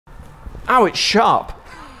Ow, it's sharp.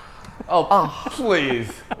 Oh, please.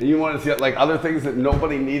 You want to see like other things that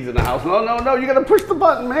nobody needs in a house? No, no, no, you got to push the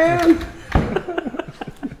button, man.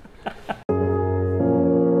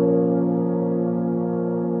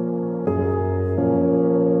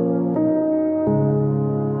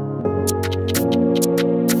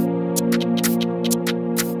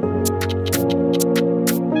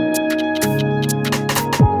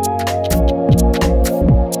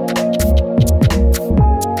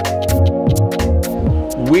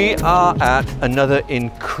 We are at another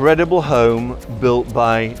incredible home built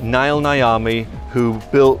by Nile Niami, who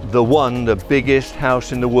built the biggest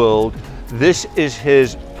house in the world. This is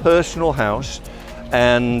his personal house,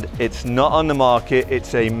 and it's not on the market.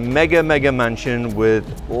 It's a mega mansion with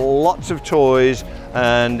lots of toys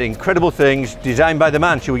and incredible things designed by the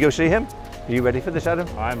man. Shall we go see him? Are you ready for this, Adam?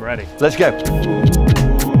 I'm ready. Let's go.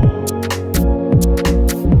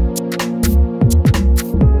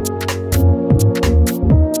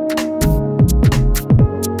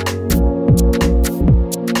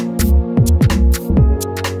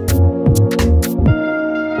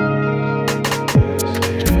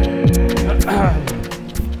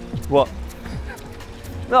 What?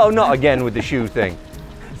 No, not again with the shoe thing.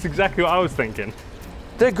 That's exactly what I was thinking.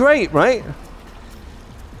 They're great, right?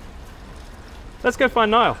 Let's go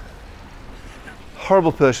find Nile.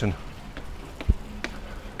 Horrible person.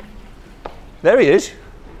 There he is.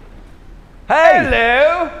 Hey!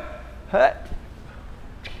 Hello. Hey.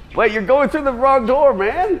 Wait, you're going through the wrong door,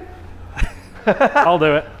 man. I'll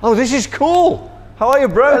do it. Oh, this is cool. How are you,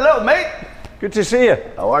 bro? Hello, mate. Good to see you.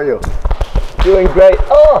 How are you? Doing great.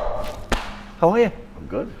 Oh! How are you? I'm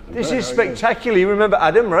good. This is spectacular. You remember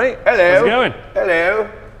Adam, right? Hello. How's it going?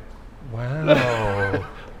 Hello. Wow.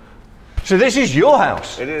 So this is your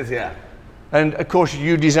house? It is, yeah. And of course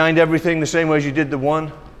you designed everything the same way as you did the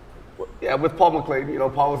one? Yeah, with Paul McLean. You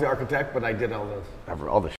know, Paul was the architect, but I did all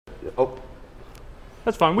the shit. Oh.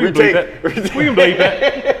 That's fine. We can bleep it. We can bleep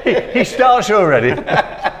it. He starts already.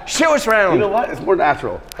 Show us round. You know what? It's more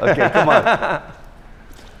natural. Okay, come on.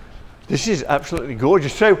 This is absolutely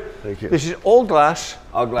gorgeous. So, thank you. This is all glass.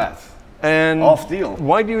 All glass. And all steel.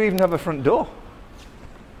 Why do you even have a front door?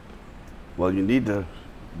 Well, you need to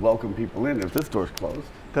welcome people in if this door's closed.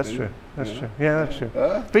 That's true. That's true. Yeah, that's true.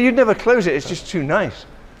 But you'd never close it. It's just too nice.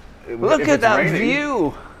 Look at that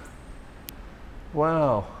view.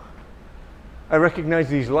 Wow. I recognize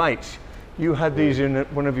these lights. You had these in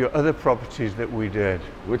one of your other properties that we did.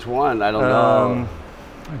 Which one? I don't know.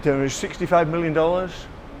 I don't know, $65 million?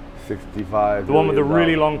 65. The one with the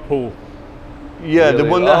really long pool. Yeah, really? The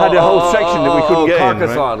one that had a whole section that we couldn't get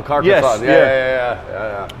in, right? Carcassonne. Yes,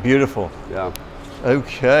 Yeah. Beautiful. Yeah.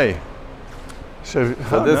 Okay. So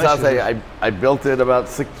this house, I built it about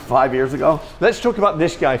 5 years ago. Let's talk about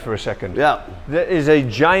this guy for a second. Yeah. There is a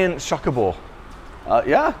giant soccer ball.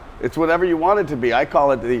 Yeah, it's whatever you want it to be. I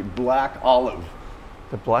call it the black olive.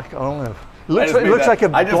 The black olive. Looks like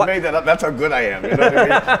a I just made that up. That's how good I am. You know what I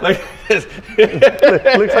mean?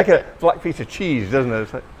 Like, looks like a black piece of cheese, doesn't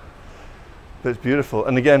it? But it's beautiful.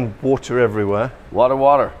 And again, water everywhere.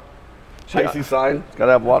 Water. Icy sign. It's got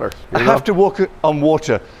to have water. I have to walk on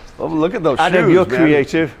water. Oh, look at those Adam, shoes, you're man.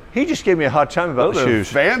 Creative. He just gave me a hard time about the shoes.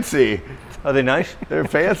 Fancy. Are they nice? They're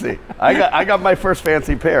fancy. I got my first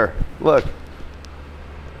fancy pair. Look.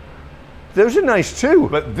 Those are nice too.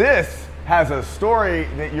 But this has a story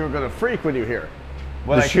that you're going to freak when you hear.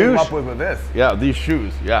 What the I shoes? came up with this. Yeah, these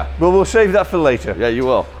shoes. Yeah. Well, we'll save that for later. Yeah, you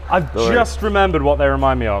will. I've just remembered what they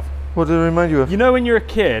remind me of. What do they remind you of? You know when you're a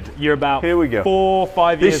kid, you're about 4 or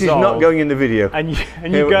 5 years old. This is not going in the video. And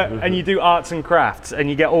you do arts and crafts, and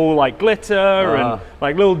you get all like glitter and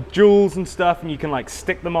like little jewels and stuff, and you can like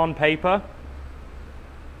stick them on paper.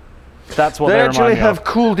 That's what they remind me of. They actually have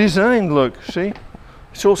cool design. Look, see,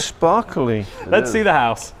 it's all sparkly. Let's see the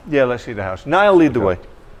house. Yeah, let's see the house. Nile, lead the way.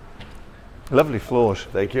 Lovely floors.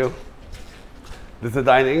 Thank you. This is the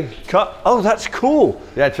dining. Oh, that's cool.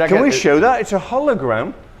 Yeah, check it. Can we show that? It's a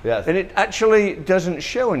hologram. Yes. And it actually doesn't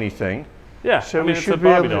show anything. Yeah, so I mean, we should be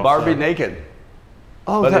able to. Barbie naked.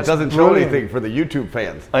 Oh, but that's it doesn't show brilliant. anything for the YouTube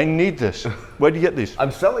fans. I need this. Where do you get these? I'm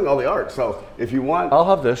selling all the art, so if you want, I'll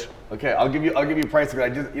have this. Okay, I'll give you pricing. I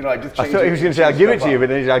just changed. I thought he was going to say I'll give it to you, but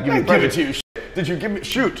then he's I'll give you. Give it to you. Did you give me?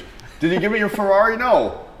 Shoot. Did you give me your Ferrari?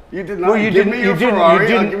 No. You did not. Well, you give didn't. me your You didn't.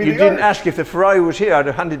 Ferrari, You didn't ask if the Ferrari was here. I'd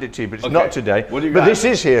have handed it to you, but it's not today. What do you got? got? But this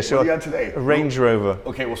is here, so what do you got today? A Range Rover.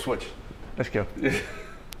 Okay, we'll switch. Let's go.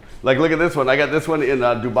 Like, look at this one. I got this one in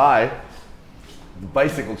Dubai.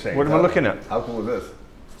 Bicycle chain. What am I looking at? How cool is this?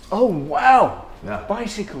 Oh wow! Yeah.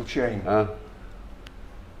 Bicycle chain.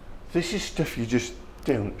 This is stuff you just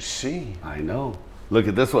don't see. I know. Look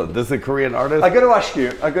at this one. This is a Korean artist. I got to ask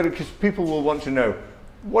you, because people will want to know,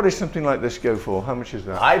 what does something like this go for? How much is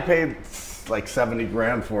that? I paid like 70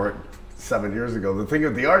 grand for it 7 years ago. The thing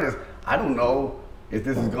with the art is, I don't know if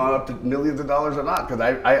this has gone up to millions of dollars or not, because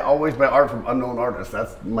I always buy art from unknown artists.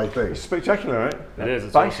 That's my thing. It's spectacular, right? It is.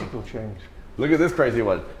 It's bicycle chains. Look at this crazy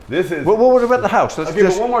one. This is. Well, what about the house? Let's okay,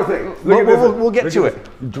 just, but one more thing. We'll get to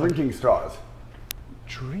it. Drinking straws.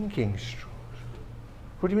 Drinking straws.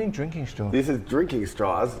 What do you mean drinking straws? These is drinking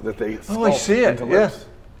straws that they. Oh, I see it. Yeah. Yes.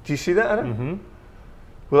 Do you see that, Adam? Mm-hmm.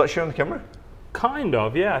 Will that show on the camera? Kind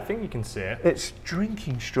of, yeah. I think you can see it. It's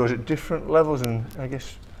drinking straws at different levels, and I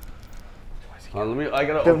guess. I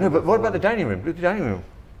gotta. Don't know, but what about the dining room? Look at the dining room.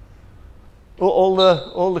 All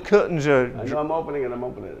the curtains are. I know I'm opening it. I'm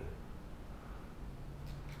opening it.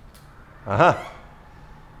 Aha.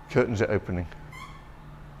 Curtains are opening.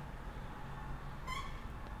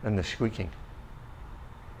 And they're squeaking.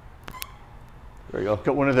 There you go.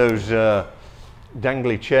 Got one of those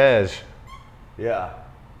dangly chairs. Yeah.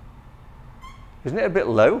 Isn't it a bit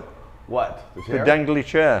low? What? The dangly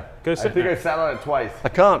chair. Go sit I think there. I sat on it twice. I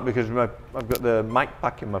can't because I've got the mic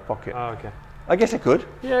pack in my pocket. Oh, okay. I guess I could.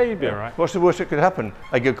 Yeah, you'd be all right. What's the worst that could happen?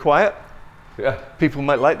 I go quiet. Yeah. People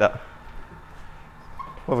might like that.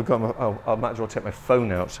 Well, I've got I might as well take my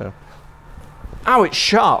phone out. So. Ow! It's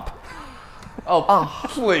sharp. Oh,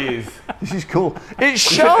 please. This is cool. It's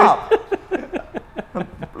sharp.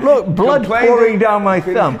 Look, blood pouring down my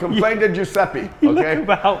thumb. Complain to Giuseppe. You Okay. look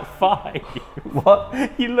about 5.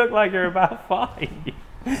 What? You look like you're about 5.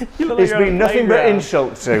 You look like It's you're on been a nothing but playground.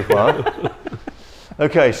 insults so far.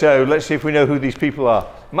 Okay, so let's see if we know who these people are.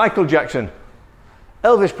 Michael Jackson,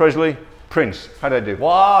 Elvis Presley, Prince. How'd I do?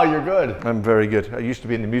 Wow, you're good. I'm very good. I used to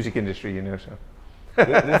be in the music industry, you know, so.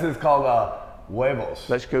 This is called huevos.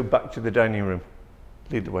 Let's go back to the dining room.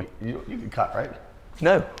 Lead the way. You can cut, right?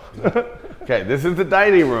 No. Okay, this is the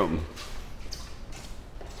dining room.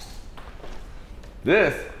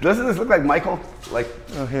 Doesn't this look like Michael? Like,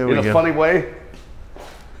 here we in a go. funny way?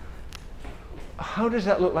 How does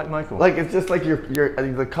that look like Michael? Like, it's just like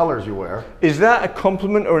the colors you wear. Is that a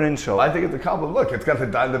compliment or an insult? I think it's a compliment. Look, it's got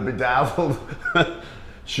the bedazzled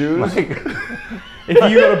shoes. If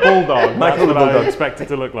you got a bulldog, Michael that's the what I bulldog. expect it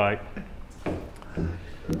to look like.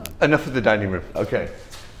 Enough of the dining room. Okay.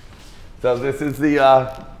 So this is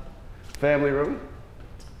the family room.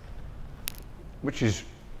 Which is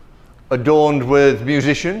adorned with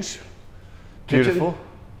musicians. Beautiful.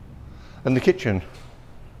 And the kitchen.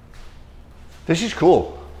 This is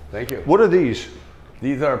cool. Thank you. What are these?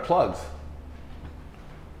 These are plugs.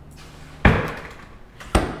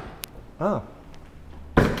 Oh.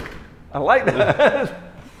 I like that.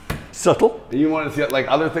 Subtle. And you want to see like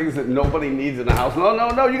other things that nobody needs in the house.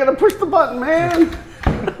 No, you gotta push the button, man.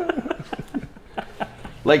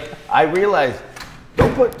 Like, I realized,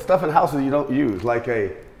 don't put stuff in houses you don't use, like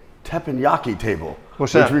a teppanyaki table.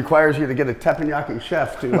 What's that? Which requires you to get a teppanyaki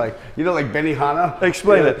chef to like, like Benihana.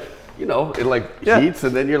 Explain it. It like heats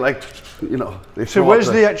and then you're like, they So throw where's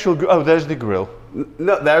up the actual, oh, there's the grill.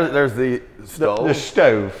 No, there's the stove. The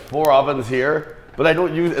stove. 4 ovens here, but I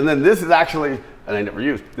don't use, and then this is actually, and I never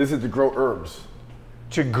used, this is to grow herbs.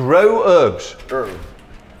 To grow herbs. Herb.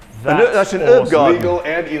 That's an herb garden. Legal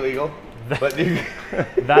and illegal. But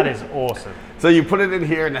That is awesome. so you put it in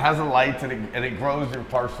here and it has a light and it grows your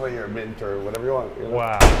parsley or mint or whatever you want.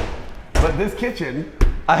 Wow. But this kitchen.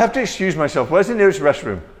 I have to excuse myself. Where's the nearest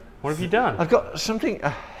restroom? What have you done? I've got something,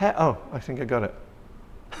 oh, I think I got it.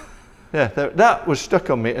 Yeah, that was stuck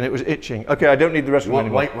on me and it was itching. Okay, I don't need the restroom You want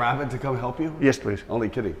anymore. White Rabbit to come help you? Yes, please. Only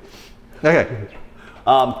kidding. Okay.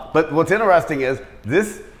 But what's interesting is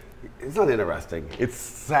this, it's not interesting. It's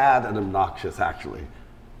sad and obnoxious actually.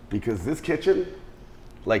 Because this kitchen,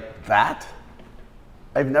 like that,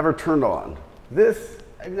 I've never turned on. This,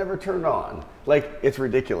 I've never turned on. Like, it's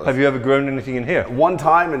ridiculous. Have you ever grown anything in here? One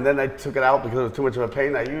time, and then I took it out because it was too much of a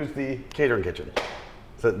pain. I used the catering kitchen.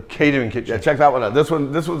 So, Catering kitchen. yeah, check that one out. This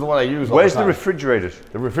was the one I used all Where's the the time. refrigerators?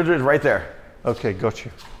 The refrigerator's right there. Okay, got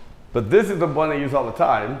you. But this is the one I use all the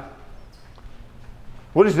time.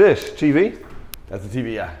 What is this? TV? That's the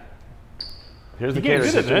TV, yeah. Here's the You're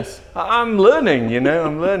getting catering good at kitchen. this. I'm learning,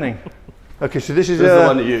 I'm learning. Okay, so this is This is the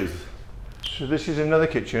one to use. So this is another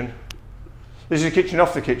kitchen. This is a kitchen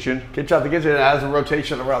off the kitchen. Kitchen out the kitchen, it has a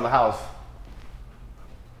rotation around the house.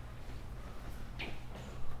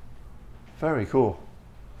 Very cool.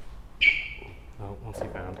 Oh, what's he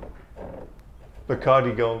found?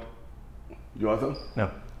 Bacardi Gold. You want some? No.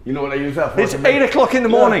 You know what I use that for? It's To make- 8 o'clock in the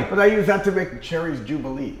morning. Yeah, but I use that to make Cherry's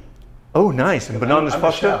Jubilee. Oh, nice. And bananas I'm a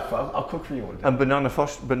Foster. chef. I'll cook for you one day. And bananas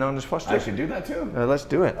Foster. I should do that too. Let's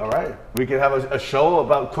do it. All right. We could have a show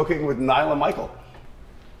about cooking with Nile and Michael.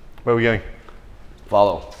 Where are we going?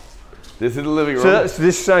 Follow. This is the living room. So that's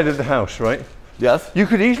this side of the house, right? Yes. You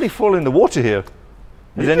could easily fall in the water here.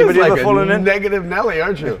 Has You're anybody just ever like fallen a in? Negative Nelly,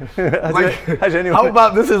 aren't you? Has anyone? How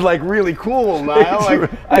about this is like really cool, Niall?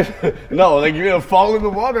 No, like you're gonna fall in the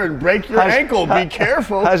water and break your ankle. Be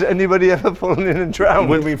careful. Has anybody ever fallen in and drowned?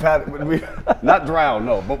 When we've not drowned,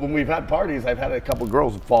 no, but when we've had parties, I've had a couple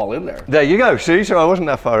girls fall in there. There you go. See, so I wasn't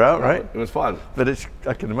that far out, right? It was fun. But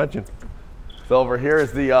I can imagine. So over here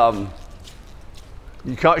is the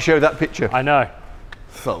You can't show that picture. I know.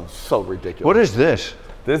 so ridiculous. What is this?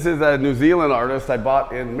 This is a New Zealand artist I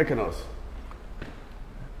bought in Mykonos.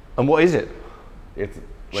 And what is it? It's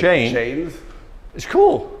like Chain? chains. It's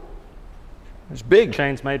cool. It's big.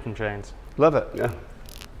 Chains made from chains. Love it. Yeah.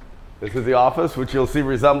 This is the office, which you'll see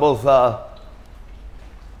resembles the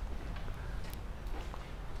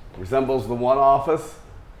one office.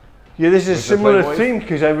 Yeah, this is a With the similar Playboys? theme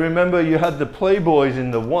because I remember you had the Playboys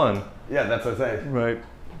in the one. Yeah, that's what I'm saying. Right.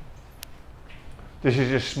 This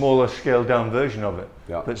is a smaller scaled down version of it.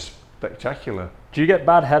 Yeah. But spectacular. Do you get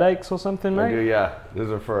bad headaches or something, I mate? do, yeah. These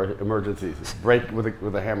are for emergencies. Break with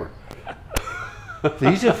a hammer.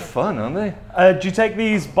 These are fun, aren't they? Do you take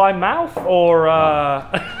these by mouth or?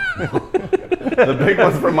 The big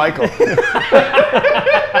one's for Michael.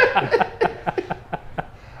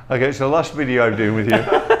 Okay, it's the last video I'm doing with you.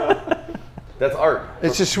 That's art.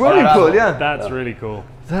 It's a swimming pool, yeah. That's really cool.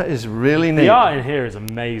 That is really neat. The art in here is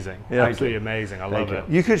amazing. Yeah. Absolutely amazing. I love it.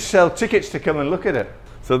 You could sell tickets to come and look at it.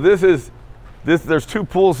 So there's two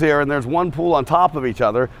pools here, and there's one pool on top of each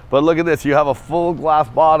other. But look at this, you have a full glass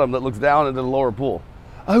bottom that looks down into the lower pool.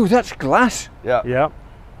 Oh, that's glass. Yeah. Yeah.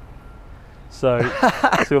 So,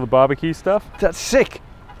 see all the barbecue stuff? That's sick.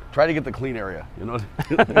 Try to get the clean area, you know?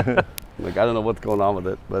 Like, I don't know what's going on with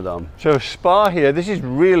it, but So a spa here, this is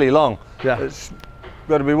really long. yeah, It's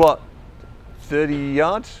got to be what, 30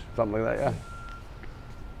 yards? something like that, yeah.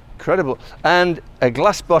 Incredible. And a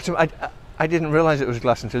glass bottom. I didn't realize it was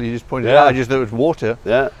glass until you just pointed it Yeah. out. I just thought it was water.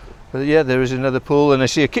 Yeah. But yeah, there is another pool and I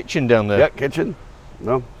see a kitchen down there. Yeah, kitchen.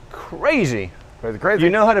 No. Crazy. Crazy. You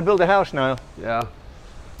know how to build a house now. Yeah.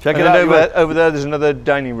 Check And it then out. over there, there's another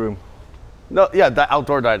dining room. No, yeah,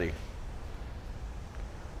 outdoor dining.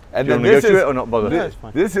 And Do you then want to this go to is it or not bother?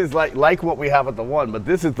 this is like what we have at the one, but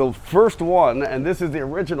this is the first one, and this is the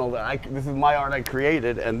original this is my art I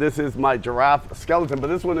created, and this is my giraffe skeleton, but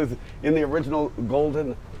this one is in the original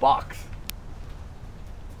golden box.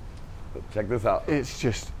 Check this out. It's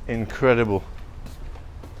just incredible.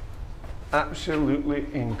 Absolutely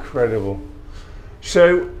incredible.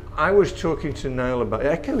 So I was talking to Nile about,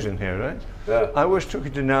 echoes in here, right? Yeah. I was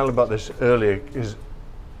talking to Nile about this earlier because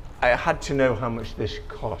I had to know how much this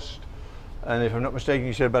cost. And if I'm not mistaken,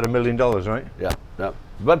 you said about $1 million, right? Yeah, yeah.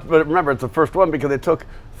 But remember, it's the first one because it took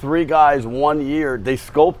 3 guys 1 year. They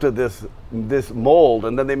sculpted this mold,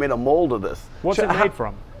 and then they made a mold of this. What's it made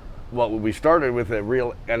from? Well, we started with a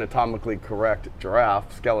real anatomically correct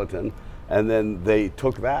giraffe skeleton, and then they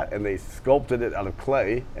took that and they sculpted it out of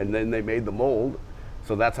clay, and then they made the mold.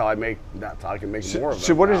 So that's how I can make more of it.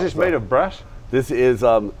 So what is now. this made of? Brass? This is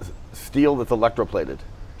steel that's electroplated.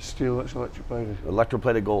 Steel that's electroplated.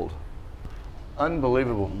 Electroplated gold.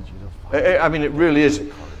 Unbelievable. I mean, it really is.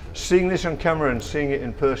 Seeing this on camera and seeing it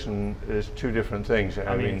in person is two different things.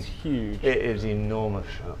 I mean, it's huge. It is enormous.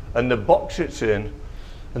 And the box it's in,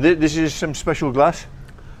 and this is some special glass?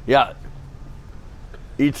 Yeah.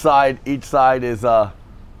 Each side is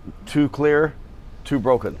 2 clear, 2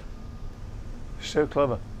 broken. So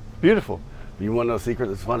clever. Beautiful. You want to know a secret?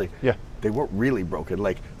 It's funny. Yeah. They weren't really broken.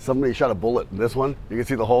 Like somebody shot a bullet in this one. You can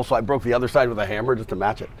see the hole, so I broke the other side with a hammer just to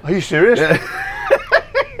match it. Are you serious?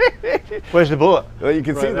 Where's the bullet? Well, you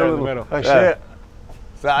can see there the in the little middle. I see it.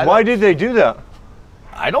 So I Why don't- did they do that?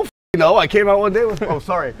 I don't know. I came out one day with. Oh,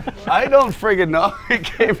 sorry. I don't friggin' know. It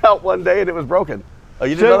came out one day and it was broken. Oh,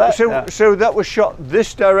 you didn't know that? Yeah. So that was shot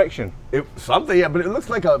this direction. Something, yeah, but it looks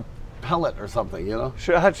like a pellet or something, you know.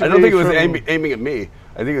 So it had to I don't be think it was from aiming at me.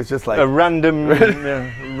 I think it was just like a random,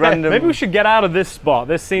 random. Maybe we should get out of this spot.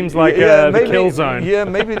 This seems like yeah, the maybe, kill zone. Yeah,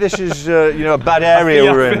 maybe this is a bad area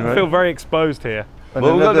Yeah, we're I in. Right? feel very exposed here. And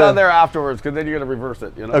We'll go another- down there afterwards because then you're gonna reverse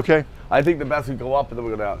it, you know. Okay. I think the best we go up and then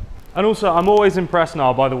we go down. And also, I'm always impressed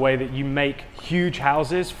now by the way that you make huge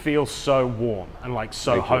houses feel so warm and like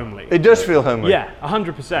so homely. It does feel homely. Yeah,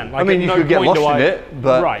 100%. Like I mean, at you no could get point lost do in it,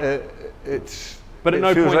 but right. It's. But at it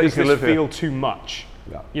no feels point like you does could this live here. feel too much.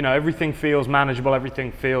 Yeah. You know, everything feels manageable,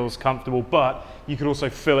 everything feels comfortable, but you could also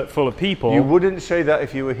fill it full of people. You wouldn't say that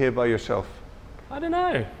if you were here by yourself, I don't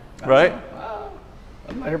know. right?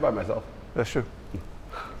 I'm not here by myself. That's true.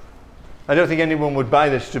 I don't think anyone would buy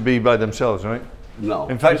this to be by themselves, right? No.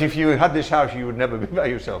 In fact, if you had this house, you would never be by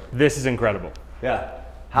yourself. This is incredible. Yeah.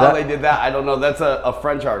 How they did that, I don't know. That's a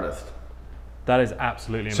French artist. That is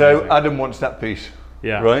absolutely amazing. So Adam wants that piece.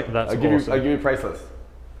 Yeah, right? That's I'll give you a price list.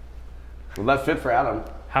 Will that fit for Adam?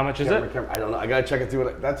 How much is it? I don't know. I gotta check it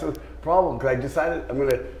through. That's a problem because I decided I'm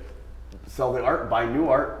gonna sell the art, buy new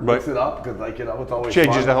art, mix it up because, like, you know, it's always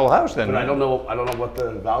changes fun. the whole house then. But right? I don't know what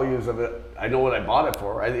the values of it. I know what I bought it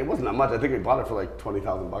for. It wasn't that much. I think we bought it for like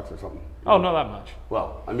 $20,000 or something. Oh, not that much.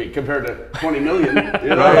 Well, I mean, compared to 20 million,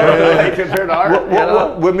 you know, like, compared to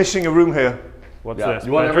art. We're missing a room here. What's this?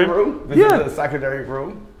 You want every room? This is the secondary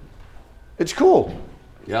room. It's cool.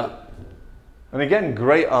 Yeah. And again,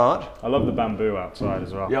 great art. I love the bamboo outside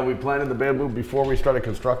as well. Yeah, we planted the bamboo before we started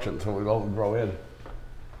construction, so it all grow in.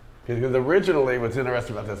 Because originally, what's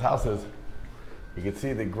interesting about this house is, you can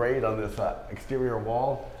see the grade on this exterior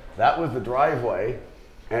wall. That was the driveway,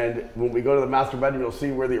 and when we go to the master bedroom, you'll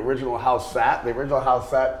see where the original house sat. The original house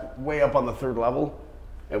sat way up on the 3rd level,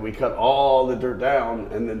 and we cut all the dirt down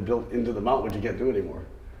and then built into the mountain, which you can't do anymore.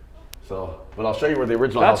 So, but I'll show you where the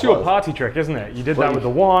original house was. That's your party trick, isn't it? You did that with the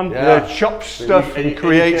wand. Yeah, chop stuff and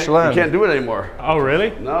creates land. You can't do it anymore. Oh, really?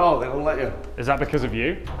 No, they don't let you. Is that because of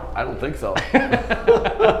you? I don't think so.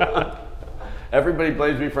 Everybody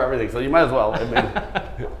blames me for everything, so you might as well. I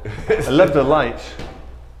mean, I love the lights.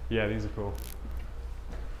 Yeah, these are cool.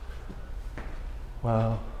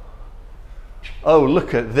 Wow. Oh,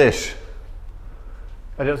 look at this.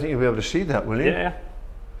 I don't think you'll be able to see that, will you? Yeah.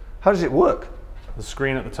 How does it work? The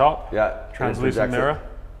screen at the top. yeah, Translucent mirror.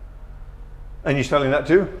 And you're selling that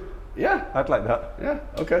too? Yeah, I'd like that. yeah,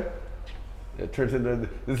 okay. It turns into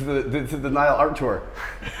this is the Nile art tour.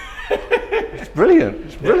 It's brilliant.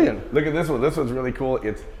 It's brilliant. Look at this one. This one's really cool.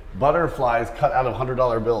 It's butterflies cut out of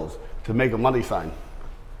 $100 bills to make a money sign.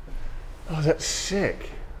 Oh, that's sick.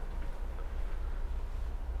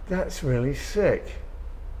 That's really sick.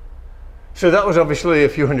 So that was obviously a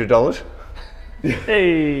few $100s.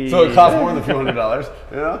 Hey. So it costs more than a few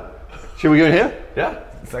 $100, you know? Should we go in here? Yeah,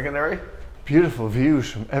 secondary. Beautiful views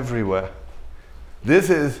from everywhere. This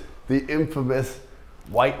is the infamous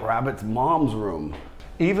White Rabbit's mom's room.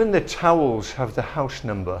 Even the towels have the house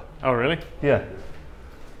number. Oh, really? Yeah.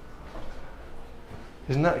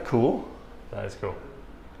 Isn't that cool? That is cool.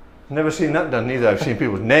 Never seen that done either. I've seen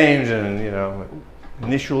people's names and, you know,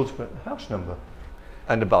 initials, but house number.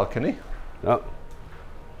 And a balcony. Yep.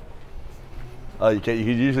 You can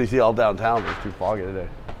usually see all downtown, but it's too foggy today.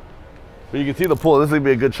 But you can see the pool. This would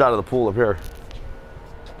be a good shot of the pool up here.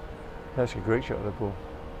 That's a great shot of the pool.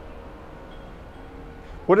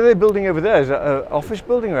 What are they building over there? Is that an office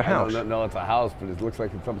building or a house? No, it's a house, but it looks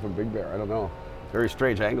like it's something from Big Bear. I don't know. Very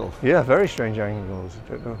strange angles. Yeah, very strange angles. I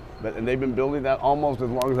don't know. And they've been building that almost as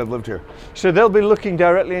long as I've lived here. So they'll be looking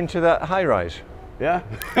directly into that high rise? Yeah.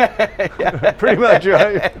 Yeah. Pretty much,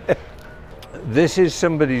 right? This is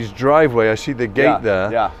somebody's driveway. I see the gate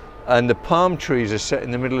there. Yeah. And the palm trees are set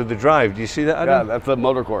in the middle of the drive. Do you see that, Adam? Yeah, that's a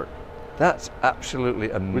motor court. That's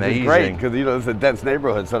absolutely amazing. Which is great, because, you know, it's a dense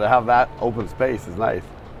neighborhood, so to have that open space is nice.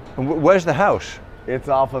 And where's the house? It's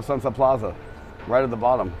off of Sunset Plaza, right at the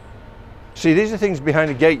bottom. See, these are things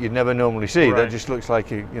behind a gate you'd never normally see. Right. That just looks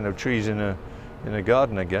like, you know, trees in a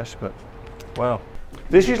garden, I guess. But wow,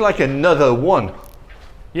 this is like another one.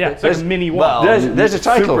 Yeah, it's like a mini one. Well, There's a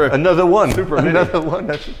title. Another one. Super another one.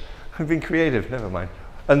 I've been creative. Never mind.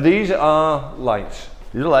 And these are lights.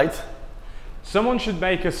 These are lights. Someone should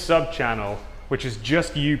make a sub-channel which is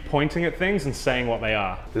just you pointing at things and saying what they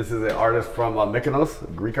are. This is an artist from Mykonos,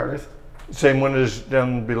 a Greek artist. Same one as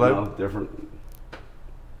down below? No, different.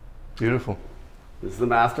 Beautiful. This is the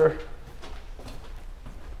master.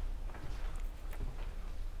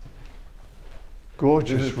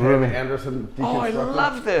 Gorgeous This is room. Pam Anderson. Oh, I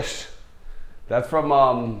love this. That's from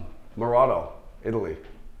Murano, Italy.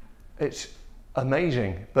 It's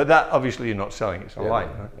amazing. But that, obviously, you're not selling. It's a light,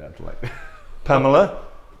 right? Yeah, it's a light. Pamela,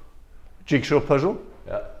 jigsaw puzzle.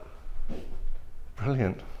 Yeah.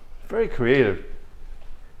 Brilliant. Very creative.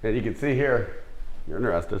 And you can see here, you're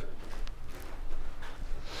interested.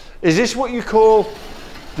 Is this what you call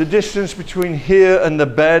the distance between here and the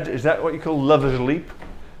bed? Is that what you call lover's leap?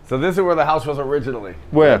 So this is where the house was originally.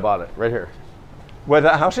 Where? When I bought it, right here. Where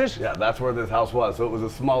that house is? Yeah, that's where this house was. So it was a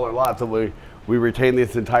smaller lot. So we retained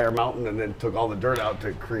this entire mountain and then took all the dirt out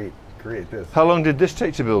to create this. How long did this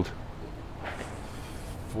take to build?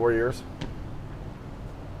 4 years.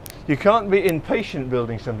 You can't be impatient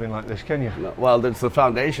building something like this, can you? No, well, the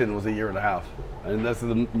foundation was a year and a half. And this is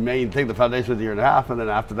the main thing. The foundation was a year and a half. And then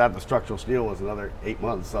after that, the structural steel was another 8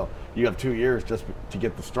 months. So you have 2 years just to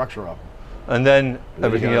get the structure up. And then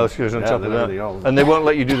everything else goes on top of that. And they won't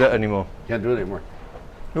let you do that anymore. Can't do it anymore.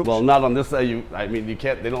 Oops. Well, not on this side. I mean, you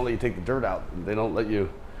can't. They don't let you take the dirt out. They don't let you.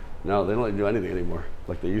 No, they don't let you do anything anymore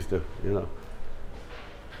like they used to. You know.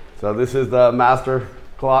 So this is the master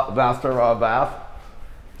bath.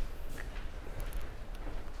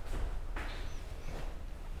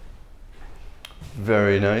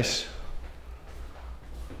 Very nice.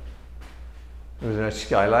 There's a nice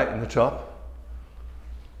skylight in the top.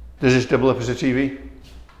 Does this double up as a TV?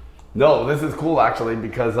 No, this is cool actually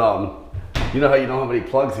because you know how you don't have any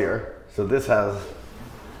plugs here, so this has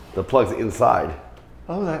the plugs inside.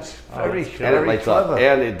 Oh, that's very, and very it lights clever. up,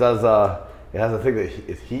 and it does. It has a thing that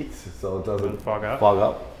it heats, so it doesn't fog up. Fog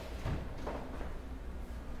up.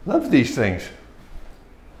 Love these things.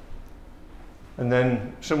 And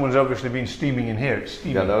then someone's obviously been steaming in here. It's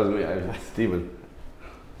steaming. Yeah, that was me. I was steaming.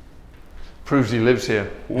 Proves he lives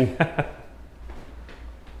here.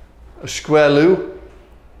 A square loo.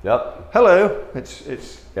 Yep. Hello. It's Yeah,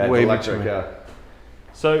 it's waving electric. to me. Yeah.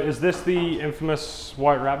 So is this the infamous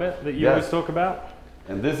white rabbit that you Yes. always talk about?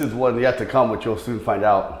 And this is one yet to come, which you'll soon find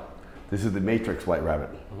out. This is the Matrix White Rabbit.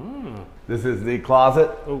 This is the closet,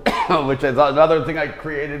 which is another thing I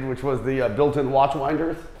created, which was the built-in watch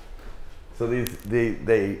winders. So these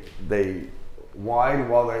they wind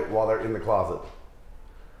while they're in the closet.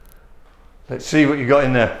 Let's see what you got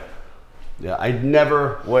in there. Yeah, I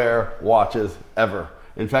never wear watches ever.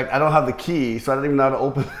 In fact, I don't have the key, so I don't even know how to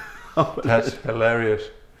open. That's hilarious.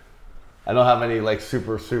 I don't have any like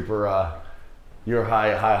super your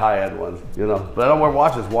high end ones, you know. But I don't wear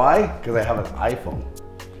watches. Why? Because I have an iPhone.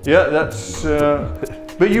 Yeah, that's.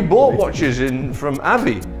 But you bought watches from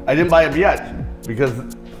Avi. I didn't buy them yet because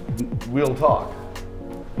we'll talk.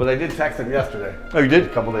 But I did text him yesterday. Oh, you did? A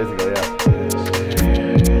couple days ago, yeah.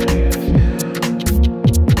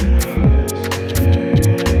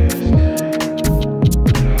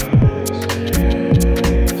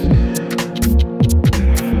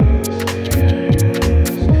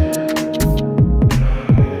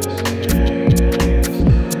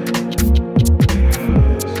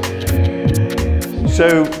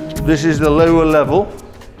 So this is the lower level.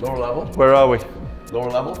 Lower level? Where are we? Lower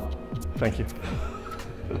level? Thank you.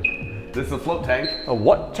 This is a float tank. A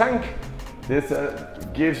what tank? This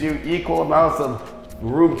gives you equal amounts of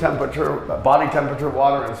room temperature, body temperature,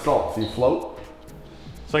 water, and salt. So you float.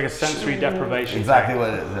 It's like a sensory deprivation. Exactly what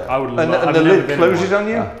it is. I would And love. the lid closes on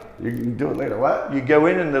you? You can do it later. What? You go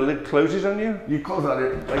in and the lid closes on you? You close on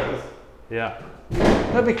it like this. Yeah.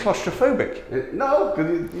 That'd be claustrophobic. No,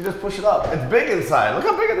 because you just push it up. It's big inside. Look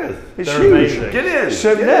how big it is. It's They're huge. amazing. Get in.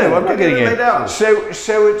 So Get no, in. I'm not getting Lay in. down. So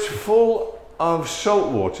it's full of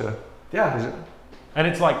salt water. Yeah. Is it? And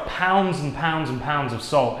it's like pounds and pounds and pounds of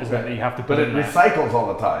salt, isn't it, that you have to put But it in there? recycles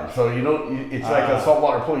all the time. So you don't, it's like a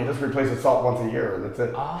saltwater pool. You just replace the salt once a year and that's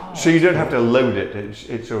it. So you don't have to load it.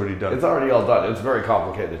 It's already done. It's already all done. It's very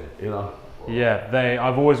complicated, you know? Yeah,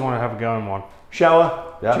 I've always wanted to have a go in one.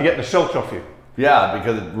 Shower Yeah. to get the salt off you. Yeah,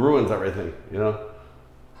 because it ruins everything, you know?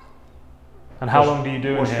 And how long do you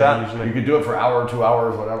do in what's here that? usually? You could do it for an hour, 2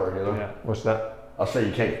 hours, whatever, you know? Yeah. What's that? I'll show you.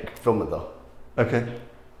 You can't film it though. Okay.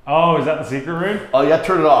 Oh, is that the secret room? Oh, yeah,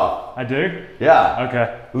 turn it off. I do? Yeah.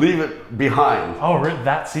 Okay. Leave it behind. Oh,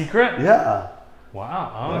 that secret? Yeah.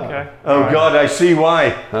 Wow. Oh, okay. Oh All right. God, I see why.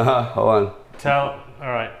 Hold on. All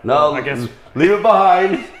right. No, I guess. leave it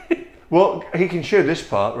behind. Well, he can show this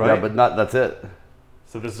part, right? Yeah, but that's it.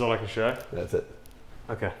 So this is all I can show? That's it.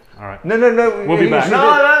 Okay. All right. No. We'll be you back. see No,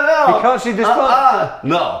 the- no, no. You can't see this part.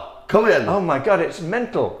 No. Come in. Oh my God, it's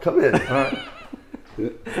mental. Come in. All right.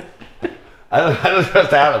 I don't trust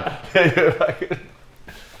to have it.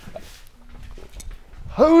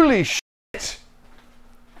 Holy shit! It's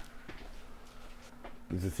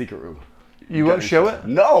a secret room. You won't show it?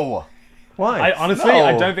 No. Why? Honestly, No.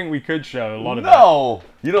 I don't think we could show a lot of it. No.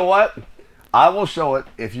 You know what? I will show it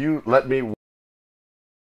if you let me.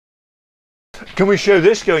 Can we show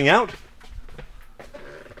this going out?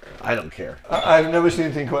 I don't care. I've never seen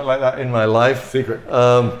anything quite like that in my life. Secret.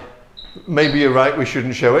 Maybe you're right, we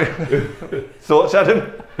shouldn't show it. Thoughts,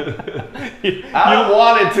 Adam? I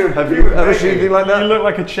wanted to. Have you ever seen anything like You that? look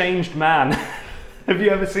like a changed man. Have you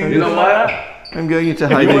ever seen You know anything what? like that? I'm going into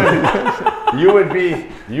hiding. You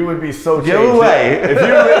would be so changed. Go away.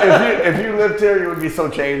 If you lived here, you would be so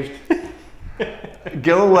changed.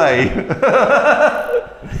 Go away.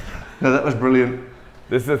 No, that was brilliant.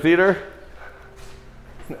 This is a theater.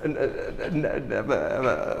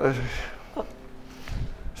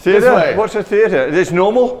 Theatre? way. What's a theatre? Is this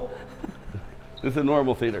normal? This is a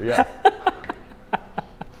normal theater. Yeah.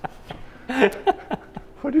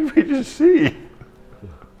 What did we just see?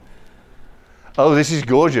 Oh, this is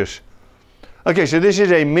gorgeous. Okay, so this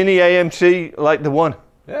is a mini AMC like the one.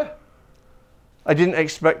 Yeah. I didn't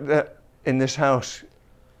expect that in this house.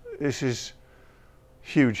 This is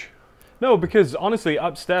huge. No, because honestly,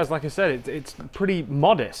 upstairs, like I said, it's pretty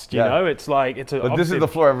modest. You know, it's like it's a. But this is the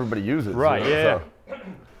floor everybody uses. Right. You know, Yeah. so.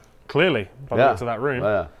 Clearly, if I look to that room.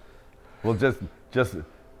 Yeah. Well, just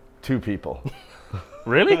 2 people.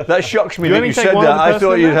 Really? That shocks me You that only you take said one that. other I person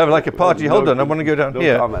thought in you'd there? have like a party. Hold on, I want to go down No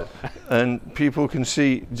here. comment. And people can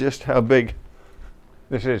see just how big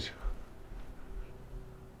this is.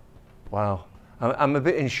 Wow. I'm a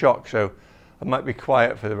bit in shock, so I might be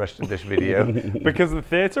quiet for the rest of this video. Because of the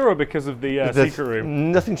theatre or because of the secret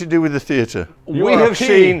room? Nothing to do with the theatre. You We are a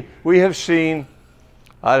have seen,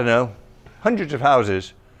 I don't know, hundreds of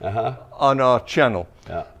houses on our channel.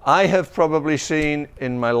 Yeah. I have probably seen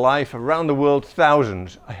in my life around the world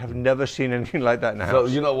thousands. I have never seen anything like that in a So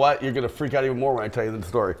house. you know what? You're gonna freak out even more when I tell you the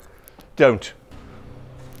story. Don't.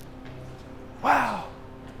 Wow.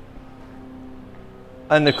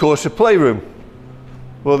 And of course, a playroom.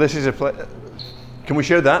 Well, this is a play. Can we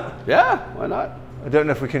show that? Yeah, why not? I don't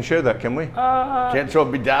know if we can show that, can we? Can't show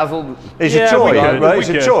Bedazzled. It's Yeah, a toy, we could, right? we It's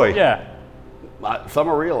a could. toy. Yeah. Some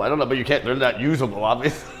are real. I don't know, but you can't. They're not usable,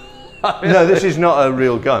 obviously. No, this is not a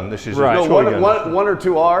real gun. This is Right. a No, toy gun. one or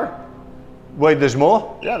 2 are. Wait, there's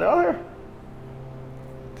more? Yeah, they're all there.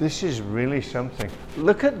 This is really something.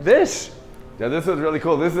 Look at this. Yeah, this is really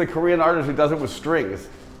cool. This is a Korean artist who does it with strings.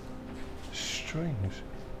 Strings.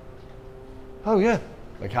 Oh yeah.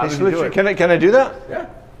 Like how It's does he do literally- it? Can I do that? Yeah.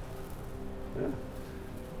 Yeah.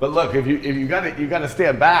 But look, if you gotta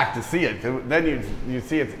stand back to see it. Then you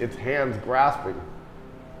see its hands grasping.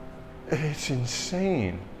 It's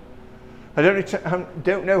insane. I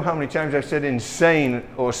don't know how many times I've said insane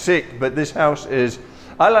or sick, but this house is.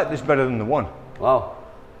 I like this better than the one. Wow.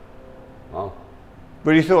 Wow.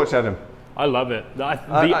 What are your thoughts, Adam? I love it.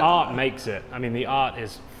 The art makes it. I mean, the art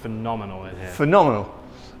is phenomenal in here. Phenomenal.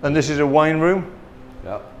 And this is a wine room.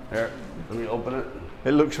 Yep. Here, let me open it.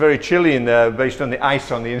 It looks very chilly in there based on the ice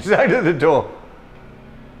on the inside of the door.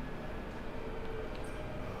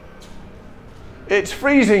 It's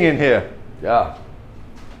freezing in here. Yeah.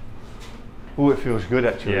 Oh, it feels good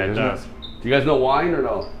actually, Yeah, it doesn't does. Do you guys know wine or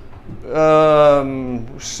no?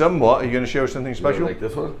 it? Somewhat. Are you going to show us something special? Like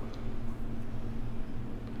this one?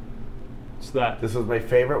 It's that. This is my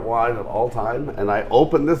favorite wine of all time, and I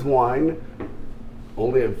opened this wine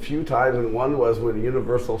only a few times, and one was when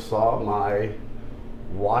Universal saw my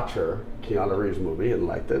Watcher Keanu Reeves movie and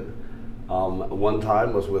liked it. One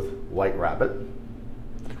time was with White Rabbit.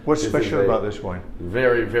 What's This special is a about this wine?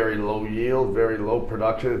 Very, very low yield, very low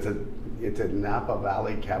production. It's a Napa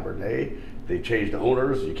Valley Cabernet. They changed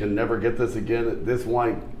owners. You can never get this again. This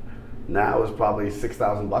wine now is probably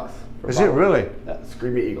 $6,000. Is it really? Yeah,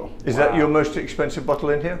 Screamy Eagle. Is that your most expensive bottle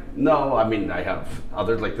in here? No, I mean I have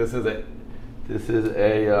others. Like this is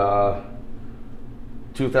a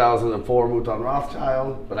 2004 Mouton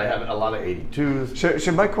Rothschild, but I have a lot of 82s.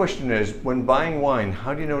 So my question is, when buying wine,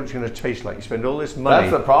 how do you know what it's going to taste like? You spend all this money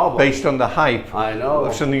That's the problem. based on the hype I know.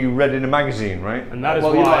 of something you read in a magazine, right? And that is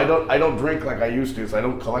Well, why. you know, I don't drink like I used to, so I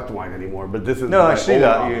don't collect wine anymore. But this is No, my I see old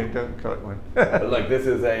that. bottle. You don't collect wine. But like this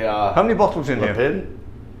is a How many bottles in Le here? Pin?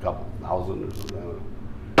 Couple thousand or something. I don't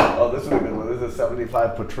know. Oh, this is a good one. This is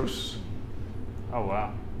 75 Petrus. Oh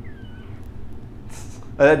wow.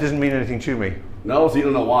 That doesn't mean anything to me. No, so you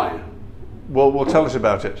don't know wine. Well, tell us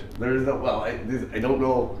about it. There's no, well, I don't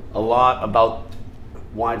know a lot about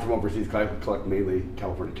wine from overseas. 'Cause I collect mainly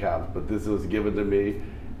California cabs, but this was given to me,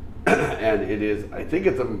 and it is. I think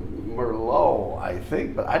it's a Merlot. I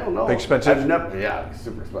think, but I don't know. Expensive? I've never. Yeah,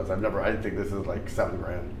 super expensive. I think this is like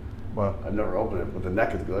 $7,000. Wow. I've never opened it, but the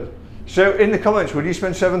neck is good. So in the comments, would you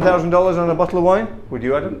spend $7,000 on a bottle of wine? Would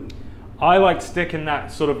you, Adam? I like sticking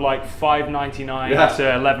that sort of like $5.99 Yeah. to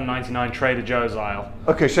 $11.99 Trader Joe's aisle.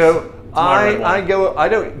 Okay, so my red wine. I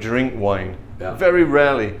don't drink wine. Yeah. Very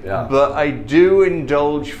rarely. Yeah. But I do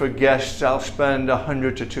indulge for guests. I'll spend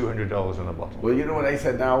 $100 to $200 on a bottle. Well, you know what I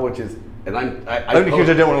said now, which is, and I Only because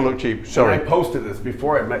I don't want to look cheap. Sorry. And I posted this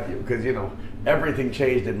before I met you because everything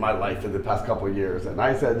changed in my life in the past couple of years, and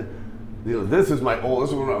I said, this is when I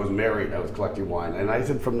was married. I was collecting wine, and I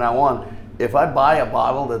said from now on, if I buy a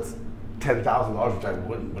bottle that's $10,000, which I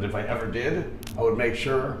wouldn't, but if I ever did, I would make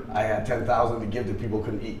sure I had $10,000 to give to people who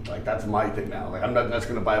couldn't eat. Like that's my thing now. Like I'm not just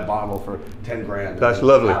going to buy a bottle for $10,000. That's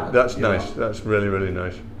lovely. Have it, That's you nice. know? That's really, really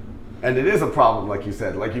nice. And it is a problem, like you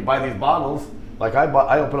said. Like you buy these bottles. Like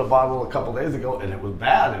I opened a bottle a couple days ago, and it was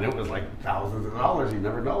bad, and it was like thousands of dollars. You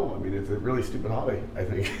never know. I mean, it's a really stupid hobby, I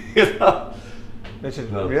think.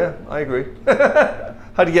 Yeah, I agree.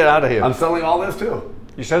 How do you get out of here? I'm selling all this too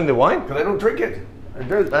You're selling the wine? because I don't drink it. I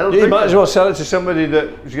don't You drink might it. as well sell it to somebody that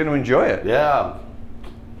is going to enjoy it. Yeah.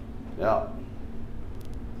 Yeah.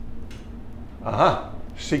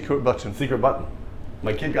 Secret button. Secret button.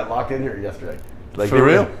 My kid got locked in here yesterday. Like For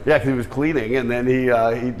real? Yeah, because he was cleaning and then he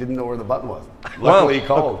didn't know where the button was. Luckily he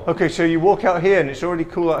called. Okay, so you walk out here and it's already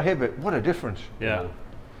cool out here, but what a difference. Yeah.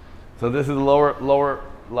 So this is the lower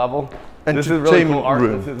level. This is really cool art.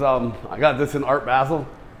 Room. This is I got this in Art Basel.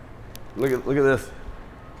 Look at this.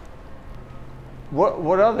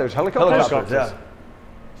 What are those? Helicopters? Yeah.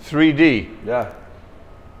 3D. Yeah.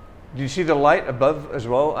 Do you see the light above as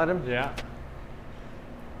well, Adam? Yeah.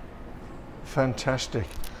 Fantastic.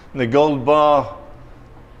 And the gold bar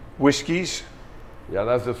whiskeys. Yeah,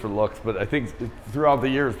 that's just for looks, but I think throughout the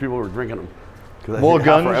years people were drinking them. More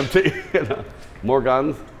guns. Empty. More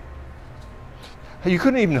guns. Hey, you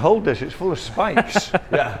couldn't even hold this. It's full of spikes.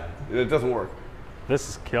 Yeah, it doesn't work. This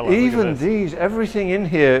is killer. Even these, everything in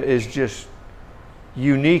here is just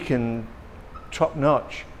unique and top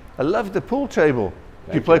notch. I love the pool table.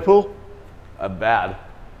 Do you play pool? Bad.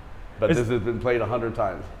 But this has been played 100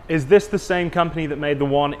 times. Is this the same company that made the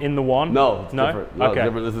one in the one? No, it's different. No, okay. it's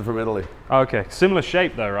different. This is from Italy. Okay, similar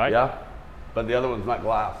shape though, right? Yeah, but the other one's not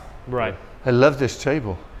glass. Right. I love this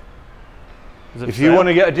table. Is it If you fair? want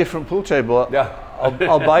to get a different pool table, Yeah,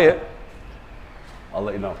 I'll buy it. I'll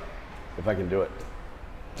let you know if I can do it.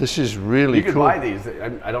 This is really You can cool. buy these.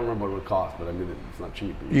 I don't remember what it would cost, but I mean, it's not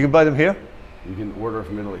cheap. You can buy them here? You can order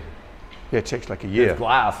from Italy. Yeah, it takes like a year. It's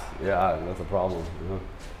glass. Yeah, that's a problem.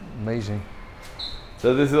 Amazing.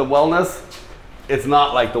 So this is a wellness. It's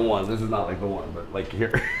not like the one. This is not like the one, but like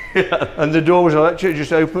here. And the door was electric, it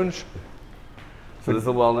just opens. So this is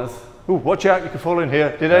a wellness. Ooh, watch out, you can fall in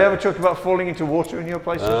here. Did I ever talk about falling into water in your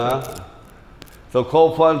places? So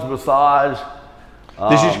cold plunge massage.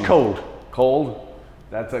 This is cold. Cold.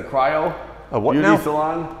 That's a cryo. A what beauty now?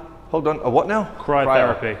 salon. Hold on, a what now?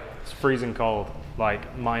 Cryotherapy. It's freezing cold,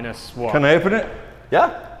 like minus what? Can I open it?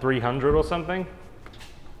 Yeah. 300 or something?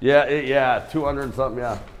 Yeah, 200 something,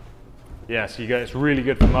 yeah. Yeah, so it's really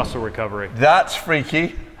good for muscle recovery. That's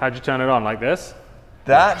freaky. How'd you turn it on, like this?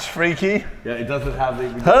 That's freaky. Yeah, it doesn't have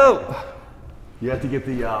the... Oh! You have to get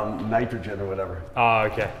the nitrogen or whatever. Oh,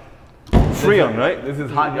 okay. Freon, right? This is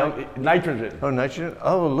hot yoga. Nitrogen. Oh, nitrogen.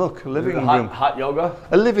 Oh, look, a living room. Hot yoga.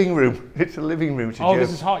 A living room. It's a living room. Oh, this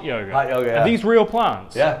is hot yoga. Hot yoga, yeah. Are these real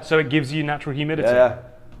plants? Yeah. So it gives you natural humidity? Yeah.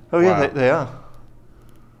 Oh, yeah, Wow. they are.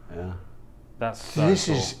 Yeah. That's so This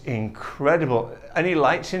cool. is incredible. Any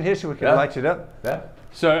lights in here so we can light it up? Yeah.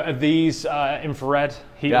 So are these infrared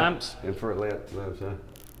heat lamps? Infrared lamps, yeah.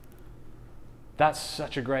 That's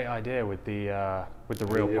such a great idea with the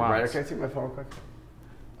real plants. Can I see my phone quick?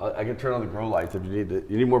 I can turn on the grow lights if you need it.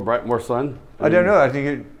 You need more sun? I don't know. I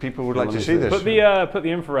think people would like to see this. Put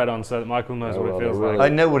the infrared on so that Michael knows what it feels like. I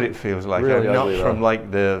know what it feels like. Really I'm not ugly, from though.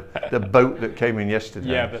 like the boat that came in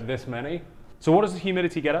yesterday. Yeah, but this many. So what does the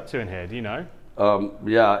humidity get up to in here? Do you know?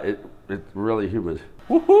 Yeah, it's really humid.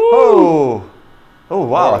 Woohoo! Oh, oh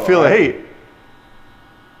wow! I feel the heat.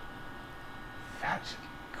 That's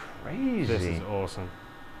crazy. This is awesome.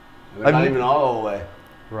 They're not even all the way.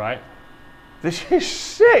 Right? This is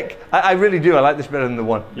sick. I really do. I like this better than the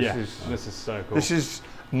one. This is so cool. This is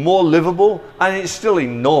more livable, and it's still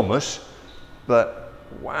enormous. But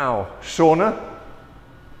wow, sauna.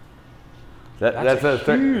 That's a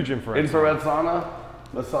huge infrared sauna,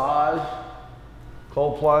 massage,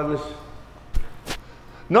 cold plunge.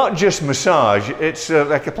 Not just massage. It's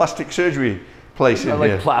like a plastic surgery place in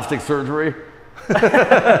Like here. plastic surgery.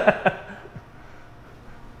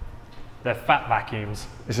 They're fat vacuums.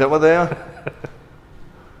 Is that what they are?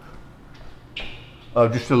 Oh,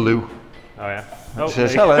 just a loo. Oh yeah. It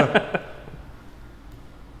says hello.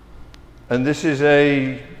 And this is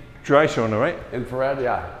a dry sauna, right? Infrared,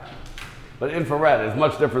 yeah. But infrared is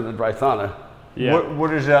much different than dry sauna. Yeah.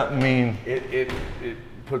 What does that mean? It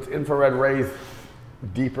puts infrared rays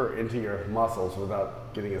deeper into your muscles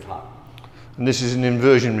without getting as hot. And this is an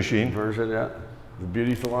inversion machine. Inversion, yeah. The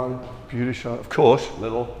beauty salon, Beauty salon, of course.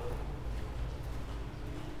 little.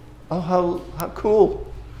 Oh, how cool.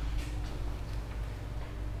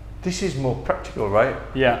 This is more practical, right?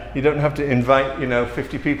 Yeah. You don't have to invite,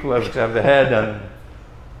 50 people over to have their hair done.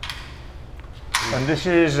 And this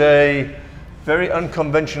is a very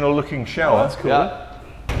unconventional looking shower. Oh, that's cool. Yeah.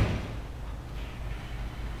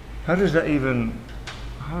 How does that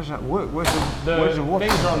work? Where's the water?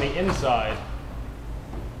 things are on the inside.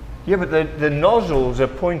 Yeah, but the nozzles are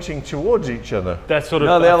pointing towards each other. They're sort of.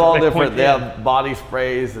 No, they have all different. point They in. have body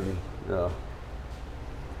sprays and,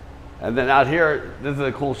 And then out here, this is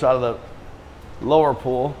a cool shot of the lower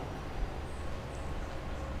pool.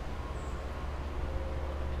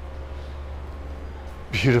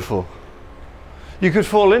 Beautiful. You could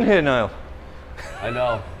fall in here, Niall. I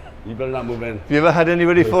know. You better not move in. Have you ever had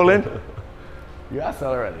anybody fall in? You asked that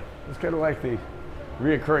already. It's kind of like the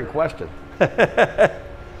reoccurring question.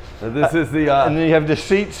 And this is the... and then you have the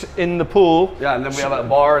seats in the pool. Yeah, and then we have a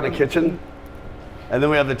bar and a kitchen. And then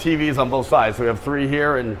we have the TVs on both sides. So we have 3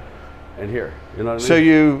 here and here. You know what I mean? So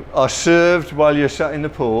you are served while you're sat in the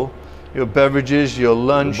pool. Your beverages, your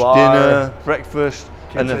lunch, bar, dinner, breakfast,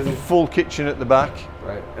 and a kitchen. full kitchen at the back.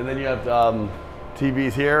 Right. And then you have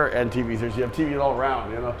TVs here and TVs here. So you have TVs all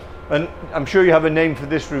around, you know? And I'm sure you have a name for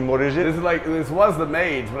this room. What is it? This was the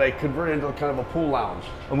maids, but I converted it into kind of a pool lounge.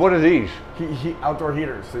 And what are these? Outdoor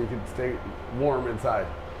heaters, so you can stay warm inside.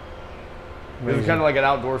 Amazing. It's kind of like an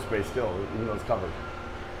outdoor space still, even though it's covered.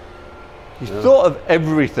 You thought of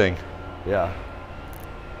everything. Yeah.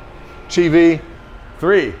 TV.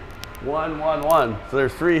 3. 1, 1, 1. So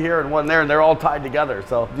there's 3 here and 1 there, and they're all tied together.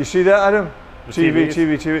 So Do you see that, Adam? TV,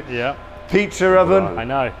 TVs. TV. Yeah. Pizza oven. I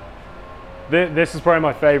know. This is probably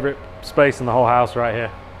my favorite space in the whole house right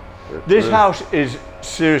here. This house is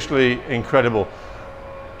seriously incredible.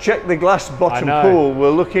 Check the glass bottom I know. pool. We're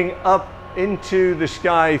looking up into the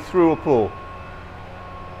sky through a pool.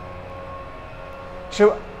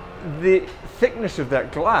 So the thickness of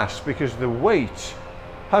that glass, because the weight,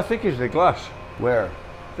 how thick is the glass? where?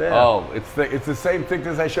 There. Oh, it's the same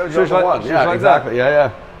thickness I showed you So on it's the like- one. so Yeah, it's like exactly.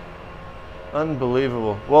 Yeah.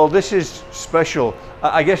 Unbelievable. Well, this is special.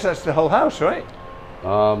 I guess that's the whole house, right?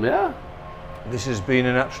 Yeah. This has been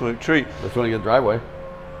an absolute treat. Let's want to get driveway.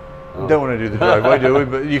 Don't want to do the driveway, do we?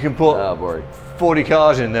 But you can put Oh, boring. 40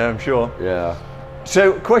 cars in there, I'm sure. Yeah.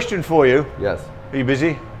 So, question for you. Yes. Are you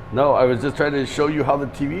busy? No, I was just trying to show you how the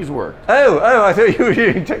TVs work. Oh, I thought you were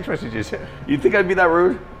doing text messages. You think I'd be that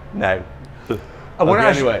rude? No. I want to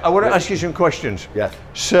ask, anyway. I want to ask you some questions. Yes.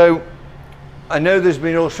 So, I know there's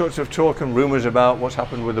been all sorts of talk and rumors about what's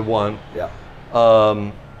happened with the one. Yeah.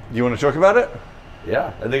 You want to talk about it?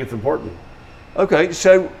 Yeah, I think it's important. Okay,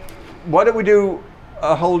 so why don't we do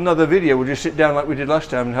a whole nother video? We'll just sit down like we did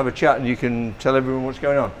last time and have a chat, and you can tell everyone what's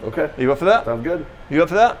going on. Okay. Are you up for that? Sounds good. You up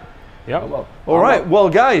for that? Yep. I'm up. All I'm right. up. Well,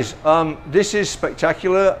 guys, this is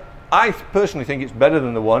spectacular. I personally think it's better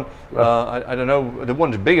than the one. I don't know. The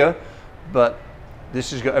one's bigger, but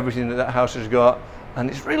this has got everything that house has got, and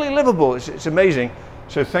it's really livable. It's amazing.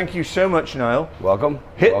 So thank you so much, Nile. Welcome.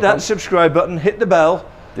 Hit Welcome. that subscribe button. Hit the bell.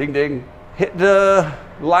 Ding ding. Hit the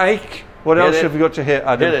like. What Hit else it. have we got to hit,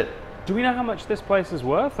 Adam? Hit it. Do we know how much this place is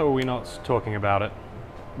worth, or are we not talking about it?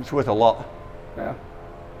 It's worth a lot. Yeah.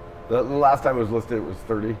 The last time it was listed, it was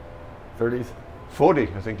 30s. 40,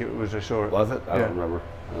 I think it was. I saw it. Was it? I Yeah. don't remember.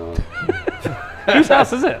 Whose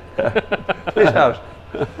house is it? This house.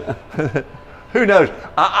 Who knows?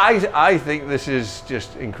 I think this is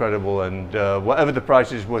just incredible, and whatever the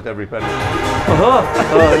price is, worth every penny.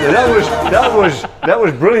 That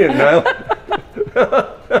was brilliant, Niall.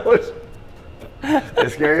 That was. Did I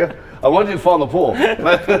scare you? I wanted you to fall in the pool.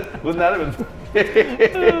 Wouldn't that have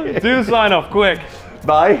been? Do the sign off, quick.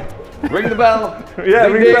 Bye. Ring the bell. Yeah,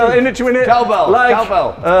 Ding, ring the ding. bell, in it to win it. Cowbell. Like,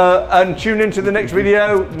 Cowbell. and tune into the next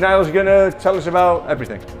video. Niall's gonna tell us about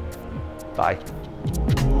everything. Bye.